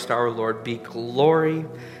Christ our Lord, be glory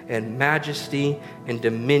and majesty and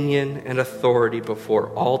dominion and authority before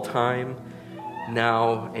all time,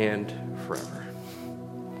 now and forever.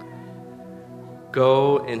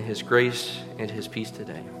 Go in His grace and His peace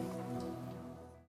today.